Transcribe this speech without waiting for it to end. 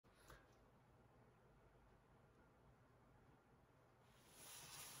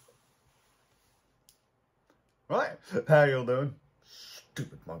Right, how y'all doing?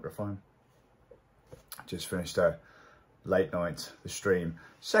 Stupid microphone. Just finished a late night, the stream.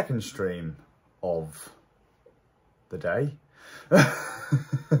 Second stream of the day. Got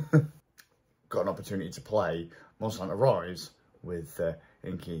an opportunity to play Monster Hunter Rise with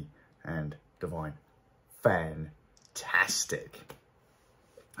Inky and Divine. Fantastic.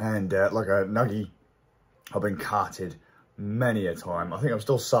 And like a nuggie, I've been carted many a time. I think I'm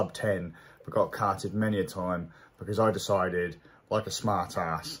still sub 10, but got carted many a time because I decided, like a smart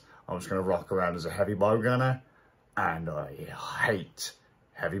ass, I was going to rock around as a heavy bow gunner, and I hate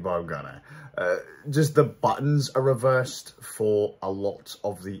heavy bow gunner. Just the buttons are reversed for a lot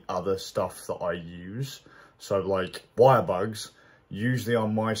of the other stuff that I use. So like wire bugs, usually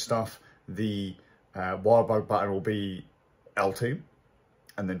on my stuff, the wire bug button will be L2,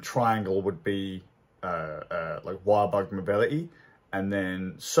 and then triangle would be like wire bug mobility, and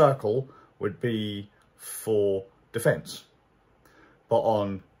then circle would be for defense. But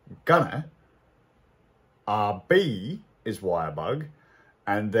on gunner, RB is wire bug,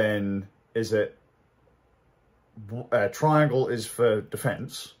 and then is it triangle is for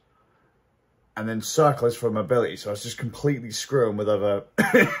defense, and then circle is for mobility. So I was just completely screwing with over,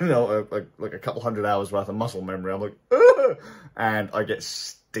 you know, like a couple hundred hours worth of muscle memory. I'm like, ugh! And I get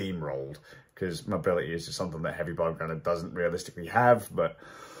steamrolled because mobility is just something that heavy bow gunner doesn't realistically have. But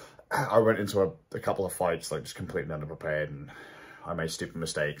I went into a couple of fights like just completely underprepared, and I made stupid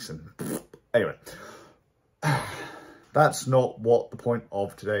mistakes. And anyway, that's not what the point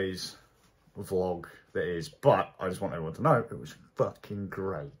of today's vlog that is. But I just want everyone to know it was fucking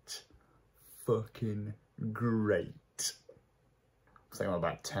great. Fucking great. I think I'm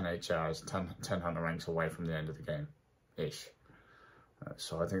about 10 HRs, 10 hunter ranks away from the end of the game-ish.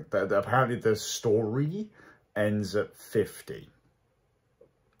 So I think that apparently the story ends at 50.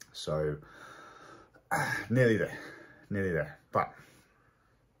 So, nearly there. But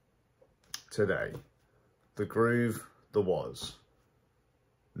today, the groove there was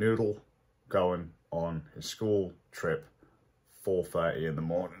Noodle going on his school trip, 4:30 in the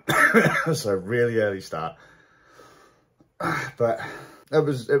morning. So really early start. But it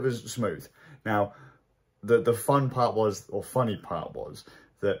was smooth. Now, the fun part was, or funny part was,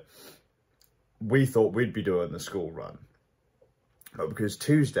 that we thought we'd be doing the school run. But because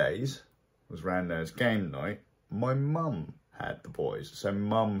Tuesdays was Rando's game night, my mum had the boys. So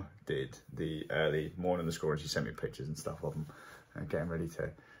mum did the early morning of the school, and she sent me pictures and stuff of them and getting ready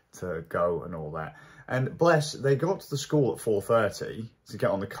to go and all that. And bless, they got to the school at 4:30 to get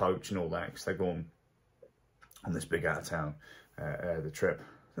on the coach and all that, because they're going on this big out of town, the trip.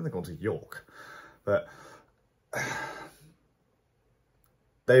 I think they're going to York. But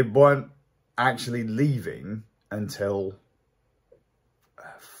they weren't actually leaving until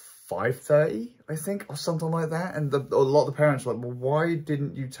 5:30, I think, or something like that. And a lot of the parents were like, well, why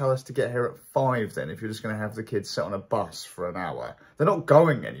didn't you tell us to get here at 5 then, if you're just going to have the kids sit on a bus for an hour? They're not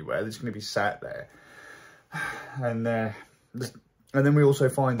going anywhere, they're just going to be sat there. And then we also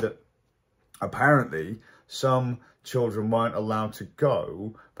find that apparently some children weren't allowed to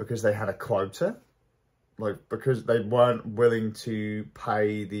go because they had a quota. Like, because they weren't willing to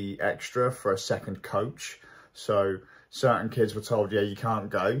pay the extra for a second coach. So certain kids were told, yeah, you can't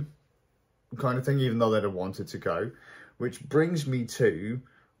go, kind of thing, even though they'd have wanted to go. Which brings me to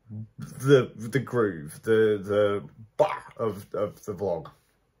the groove, the bah of the vlog.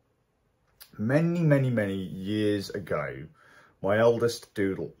 Many years ago, my eldest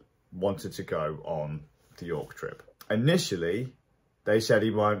Doodle wanted to go on the York trip. Initially, they said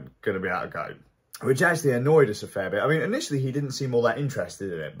he weren't going to be able to go, which actually annoyed us a fair bit. I mean, initially he didn't seem all that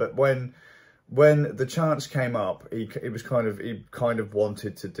interested in it, but when the chance came up, he kind of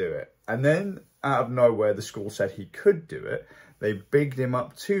wanted to do it. And then out of nowhere, the school said he could do it. They bigged him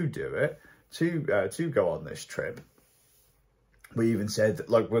up to do it, to go on this trip. We even said,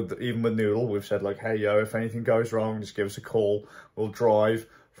 like, even with Noodle, we've said, like, hey, yo, if anything goes wrong, just give us a call. We'll drive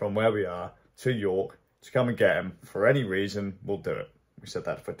from where we are to York to come and get him. For any reason, we'll do it. We said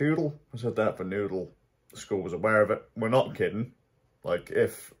that for Doodle. We said that for Noodle. The school was aware of it. We're not kidding. Like,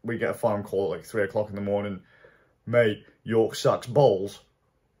 if we get a phone call at like 3 o'clock in the morning, mate, York sucks balls,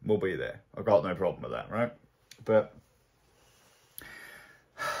 we'll be there. I've got no problem with that, right? But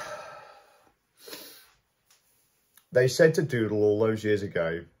they said to Doodle all those years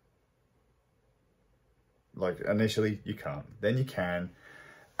ago, like, initially, you can't. Then you can.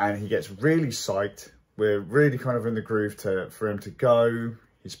 And he gets really psyched. We're really kind of in the groove for him to go.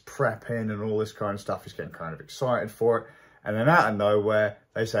 He's prepping and all this kind of stuff. He's getting kind of excited for it. And then out of nowhere,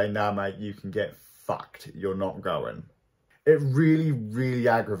 they say, nah, mate, you can get fucked. You're not going. it really, really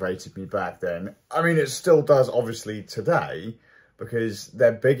aggravated me back then. I mean, it still does, obviously, today, because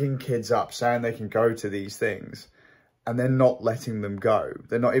they're bigging kids up, saying they can go to these things, and they're not letting them go.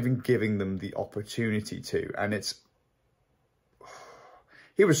 They're not even giving them the opportunity to. And it's...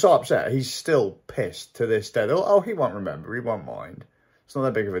 He was so upset. He's still pissed to this day. Oh, he won't remember. He won't mind. It's not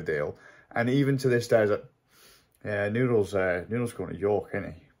that big of a deal. And even to this day, he's like, yeah, Noodle's going to York,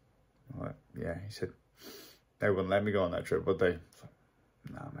 isn't he? I'm like, yeah, he said, they wouldn't let me go on that trip, would they?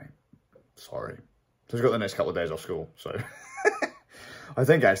 Nah, mate, sorry. So he's got the next couple of days off school, so... I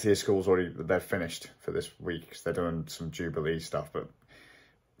think actually his school's already, they're finished for this week, because they're doing some Jubilee stuff, but...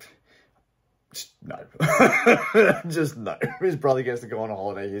 Just no. Just no. His brother gets to go on a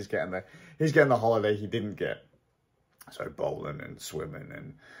holiday, he's getting the holiday he didn't get. So bowling and swimming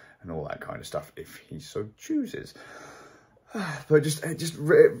and all that kind of stuff, if he so chooses. But it just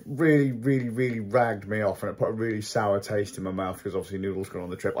really, really, really ragged me off, and it put a really sour taste in my mouth, because obviously Noodle's gone on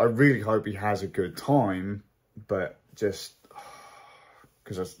the trip. I really hope he has a good time, but just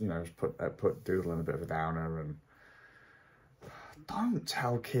because you know, put Doodle in a bit of a downer. And don't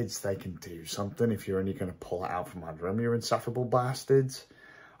tell kids they can do something if you're only going to pull it out from under them, you insufferable bastards.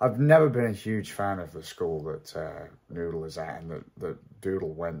 I've never been a huge fan of the school that Noodle is at and that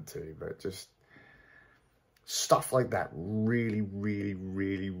Doodle went to, but just stuff like that really, really,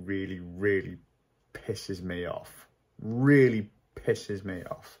 really, really, really pisses me off. Really pisses me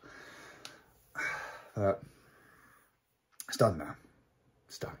off. It's done now.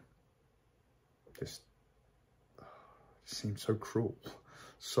 It's done. Just it seems so cruel.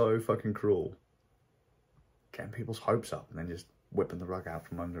 So fucking cruel. Getting people's hopes up and then just whipping the rug out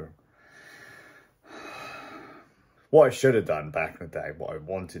from under them. What I should have done back in the day, what I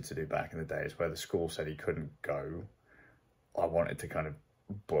wanted to do back in the day, is where the school said he couldn't go, I wanted to kind of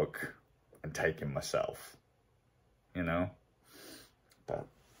book and take him myself, you know? But,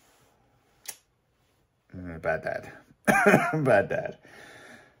 bad dad. Bad dad.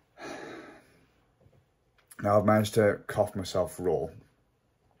 Now I've managed to cough myself raw,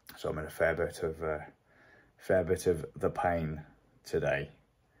 so I'm in a fair bit of the pain today.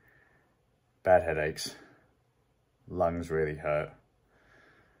 Bad headaches. Lungs really hurt.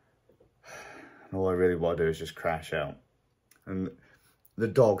 And all I really want to do is just crash out. And the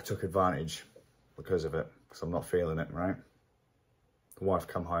dog took advantage because of it, because I'm not feeling it, right? The wife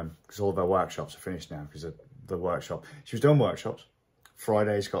come home, because all of our workshops are finished now, because the workshop, she was doing workshops.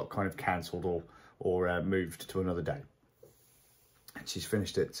 Fridays got kind of cancelled or moved to another day. And she's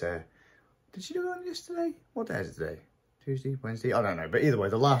finished it, did she do it on yesterday? What day is it today? Tuesday, Wednesday? I don't know, but either way,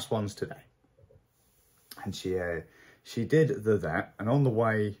 the last one's today. And she did that, and on the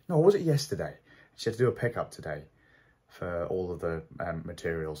way, no, was it yesterday? She had to do a pickup today for all of the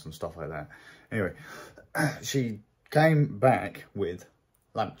materials and stuff like that. Anyway, she came back with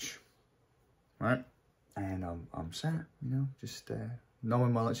lunch, right? And I'm sat, you know, just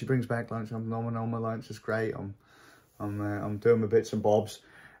knowing my lunch. She brings back lunch. I'm knowing on my lunch. It's great. I'm doing my bits and bobs,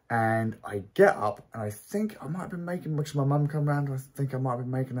 and I get up, and I think I might have been making, because my mum come round, I think I might have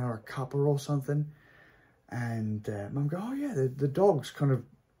been making her a cuppa or something. And Mum go, oh yeah, the dog's kind of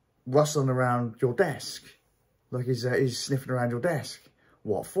rustling around your desk. Like he's sniffing around your desk.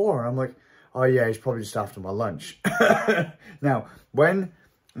 What for? And I'm like, oh yeah, he's probably just after my lunch. Now, when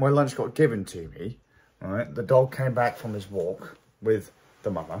my lunch got given to me, all right, the dog came back from his walk with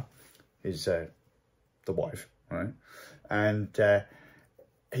the mama, the wife, right? And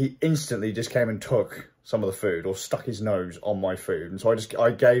he instantly just came and took some of the food, or stuck his nose on my food. And so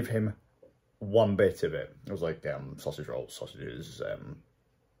I gave him one bit of it. It was like sausage rolls, sausages,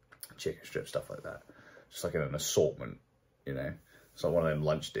 chicken strips, stuff like that. Just like in an assortment, you know. It's like one of them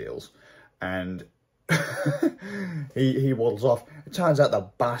lunch deals. And he waddles off. It turns out the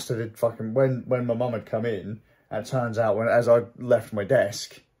bastard had fucking, when my mum had come in, and it turns out as I left my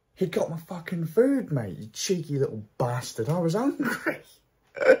desk, he'd got my fucking food, mate. You cheeky little bastard. I was hungry.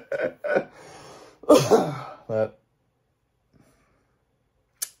 But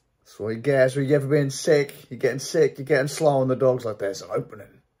that's what you get. That's what you get for being sick. You're getting sick. You're getting slow, and the dog's like, there's an opening.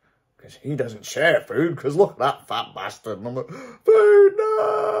 Because he doesn't share food, because look at that fat bastard. And I'm like, food,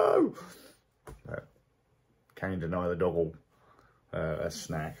 no! But can't deny the dog will a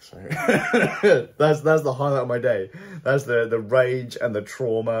snack. So that's the highlight of my day. That's the rage and the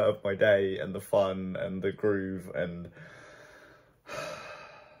trauma of my day, and the fun and the groove, and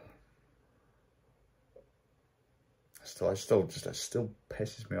it still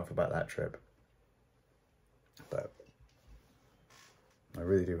pisses me off about that trip. But I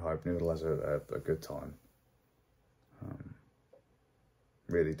really do hope Noodle has a good time.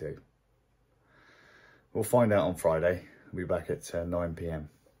 Really do. We'll find out on Friday. I'll be back at 9 PM.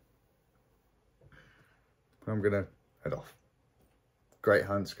 I'm gonna head off. Great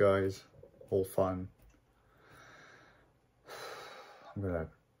hunts, guys. All fun. I'm gonna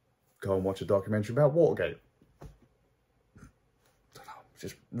go and watch a documentary about Watergate. Don't know,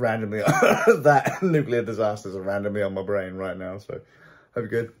 just randomly, that nuclear disasters are randomly on my brain right now. So hope you're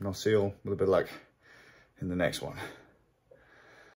good, and I'll see you all with a bit of luck in the next one.